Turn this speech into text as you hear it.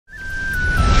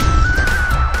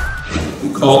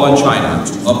call on China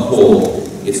to uphold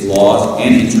its laws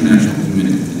and international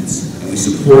commitments, and we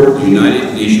support the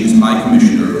United Nations High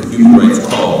Commissioner of Human Rights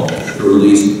call to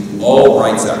release all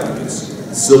rights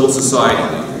activists, civil society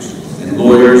leaders, and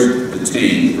lawyers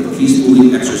detained for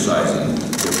peacefully exercising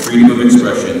their freedom of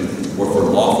expression or for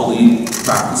lawfully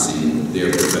practicing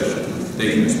their profession.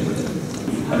 Thank you, Mr.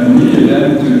 President. And immediate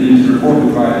end to these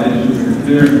reported violations and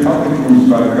clear public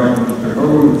moves by the government to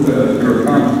hold to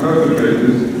account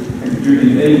perpetrators,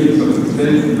 including agents of the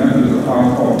state and members of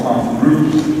armed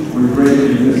groups, would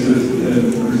greatly assist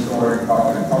in restoring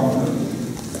public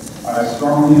confidence. I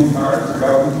strongly encourage the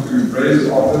government to embrace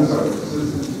offers of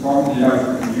assistance from the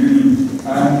African Union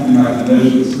and the United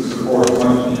Nations to support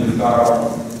much-needed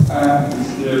dialogue and to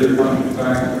steer the country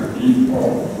back to the beat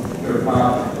of their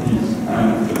path of peace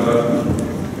and development.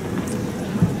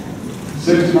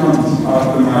 6 months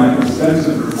after my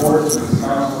extensive reports to this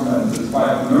Council, and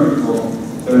despite notable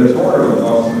territorial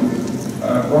losses,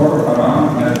 Boko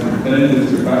Haram has retained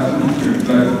its capacity to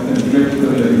inflict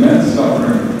immense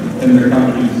suffering in the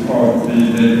countries of the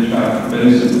Lake Chad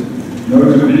Basin,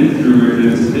 notably through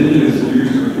its hideous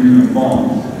use of human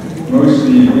bombs,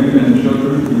 mostly women and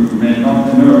children who may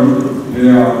not know they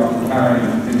are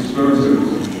carrying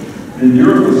explosives. The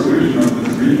durable solution of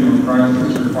this regional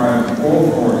crisis requires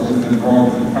all forces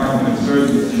involved in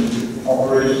counterinsurgency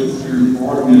operations to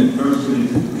coordinate closely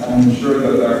and ensure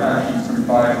that their actions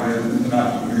comply with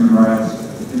international human rights,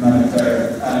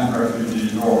 humanitarian and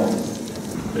refugee laws.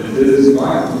 It is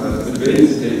vital that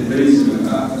debates take place in an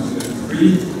atmosphere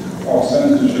free of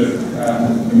censorship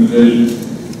and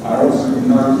intimidation. I also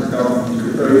encourage the government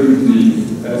to urgently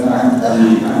enact the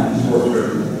anti-torture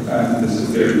and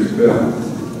disappearance bill.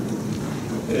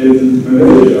 In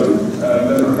Malaysia,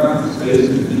 democratic space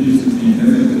continues to be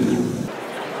limited